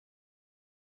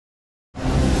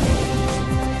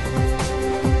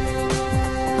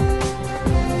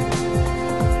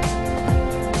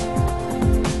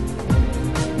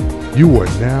You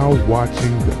are now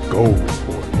watching the Go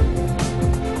Report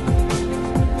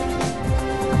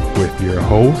with your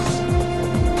host,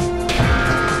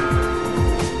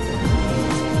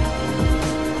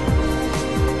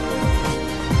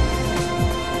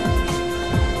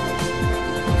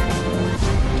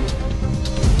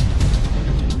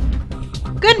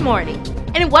 Good morning,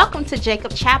 and welcome to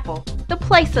Jacob Chapel, the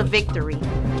place of victory.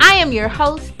 I am your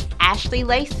host, Ashley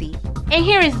Lacey, and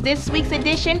here is this week's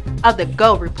edition of the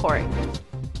Go Report.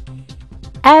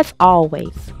 As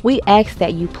always, we ask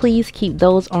that you please keep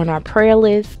those on our prayer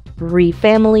list, bereaved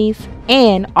families,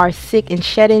 and our sick and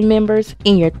shed-in members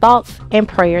in your thoughts and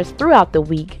prayers throughout the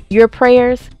week. Your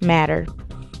prayers matter.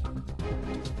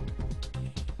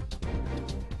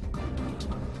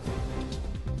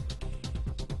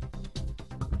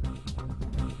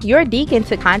 Your deacon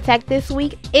to contact this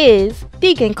week is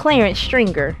Deacon Clarence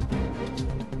Stringer.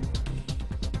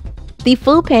 The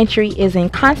food pantry is in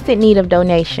constant need of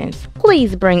donations.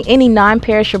 Please bring any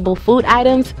non-perishable food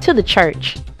items to the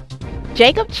church.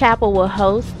 Jacob Chapel will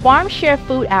host Farm Share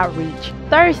Food Outreach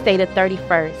Thursday the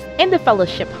 31st in the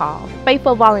Fellowship Hall.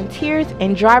 Faithful volunteers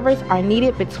and drivers are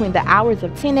needed between the hours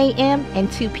of 10 a.m.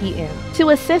 and 2 p.m. to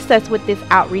assist us with this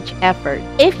outreach effort.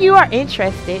 If you are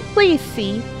interested, please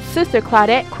see Sister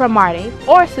Claudette Cromartie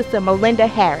or Sister Melinda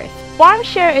Harris. Farm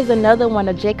Share is another one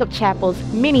of Jacob Chapel's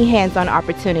many hands-on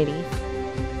opportunities.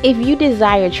 If you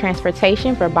desire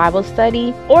transportation for Bible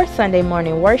study or Sunday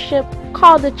morning worship,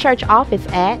 call the church office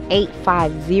at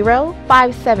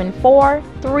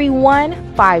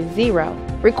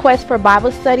 850-574-3150. Requests for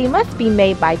Bible study must be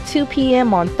made by 2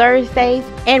 p.m. on Thursdays,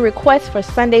 and requests for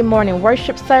Sunday morning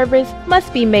worship service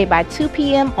must be made by 2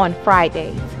 p.m. on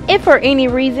Fridays. If for any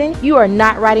reason you are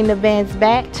not riding the vans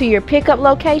back to your pickup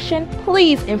location,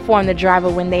 please inform the driver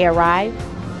when they arrive.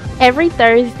 Every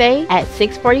Thursday at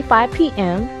 6:45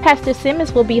 p.m., Pastor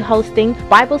Simmons will be hosting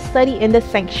Bible study in the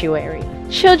sanctuary.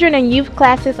 Children and youth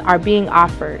classes are being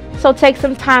offered, so take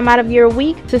some time out of your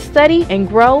week to study and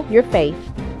grow your faith.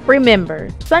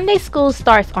 Remember, Sunday school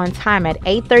starts on time at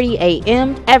 8:30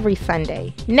 a.m. every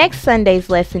Sunday. Next Sunday's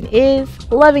lesson is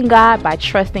Loving God by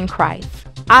Trusting Christ.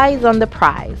 Eyes on the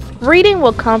prize. Reading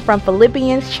will come from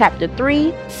Philippians chapter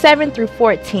 3, 7 through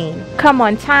 14. Come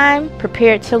on time,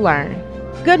 prepared to learn.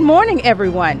 Good morning,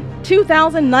 everyone.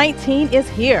 2019 is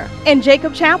here, and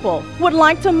Jacob Chapel would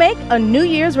like to make a New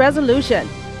Year's resolution.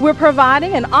 We're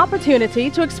providing an opportunity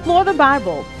to explore the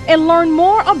Bible and learn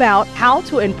more about how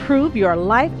to improve your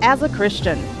life as a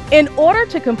Christian. In order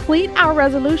to complete our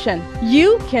resolution,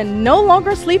 you can no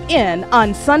longer sleep in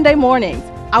on Sunday mornings.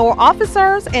 Our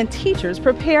officers and teachers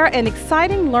prepare an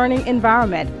exciting learning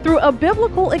environment through a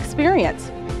biblical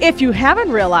experience. If you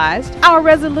haven't realized, our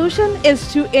resolution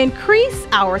is to increase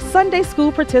our Sunday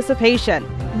school participation.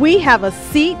 We have a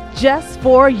seat just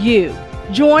for you.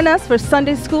 Join us for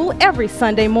Sunday school every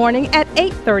Sunday morning at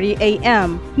 8:30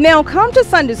 a.m. Now come to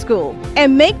Sunday school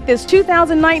and make this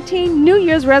 2019 New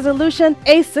Year's resolution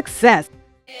a success.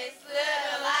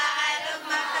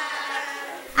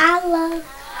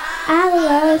 I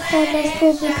love Sunday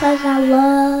school because I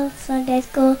love Sunday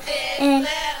school and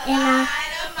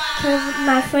because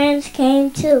my friends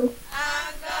came too.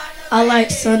 I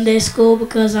like Sunday school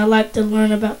because I like to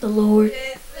learn about the Lord.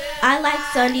 I like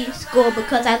Sunday school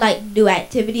because I like new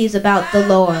activities about the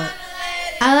Lord.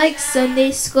 I like Sunday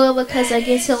school because I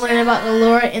get to learn about the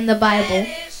Lord and the Bible.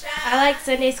 I like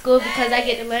Sunday school because I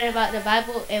get to learn about the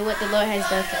Bible and what the Lord has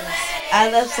done for us. I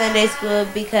love Sunday school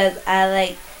because I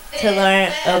like to learn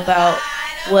about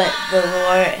what the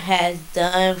Lord has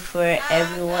done for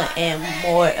everyone and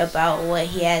more about what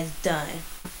He has done.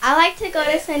 I like to go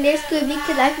to Sunday school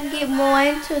because I can get more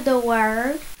into the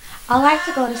Word. I like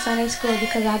to go to Sunday school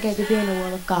because I get to be in the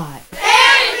Word of God.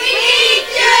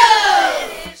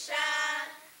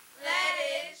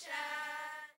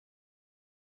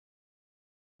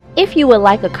 If you would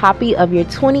like a copy of your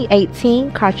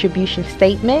 2018 contribution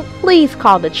statement, please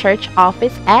call the church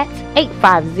office at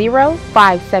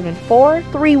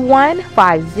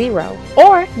 850-574-3150,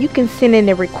 or you can send in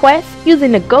a request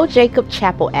using the Go Jacob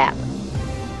Chapel app.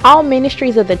 All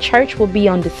ministries of the church will be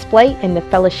on display in the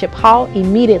Fellowship Hall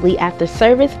immediately after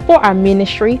service for our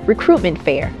ministry recruitment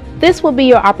fair. This will be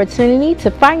your opportunity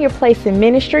to find your place in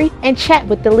ministry and chat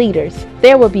with the leaders.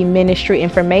 There will be ministry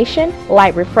information,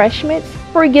 light refreshments,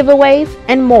 free giveaways,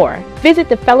 and more. Visit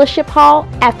the Fellowship Hall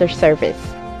after service.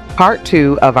 Part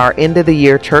 2 of our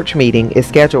end-of-the-year church meeting is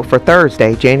scheduled for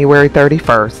Thursday, January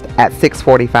 31st at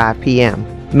 6:45 p.m.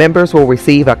 Members will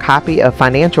receive a copy of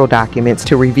financial documents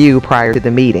to review prior to the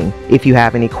meeting. If you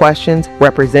have any questions,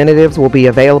 representatives will be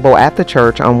available at the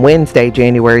church on Wednesday,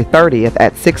 January 30th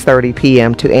at 6:30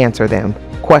 p.m. to answer them.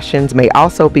 Questions may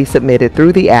also be submitted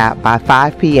through the app by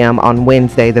 5 p.m. on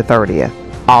Wednesday the 30th.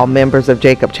 All members of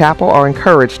Jacob Chapel are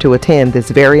encouraged to attend this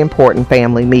very important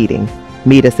family meeting.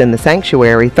 Meet us in the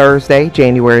sanctuary Thursday,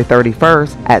 January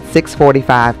 31st at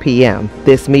 6:45 p.m.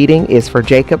 This meeting is for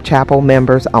Jacob Chapel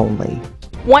members only.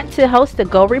 Want to host a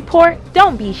Go Report?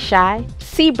 Don't be shy.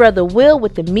 See Brother Will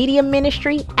with the Media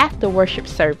Ministry after worship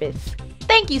service.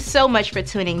 Thank you so much for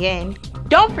tuning in.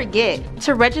 Don't forget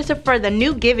to register for the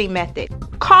new giving method.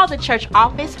 Call the church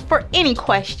office for any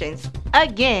questions.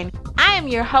 Again, I am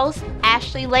your host,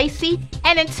 Ashley Lacey,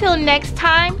 and until next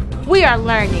time, we are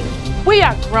learning, we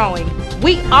are growing,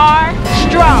 we are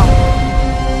strong.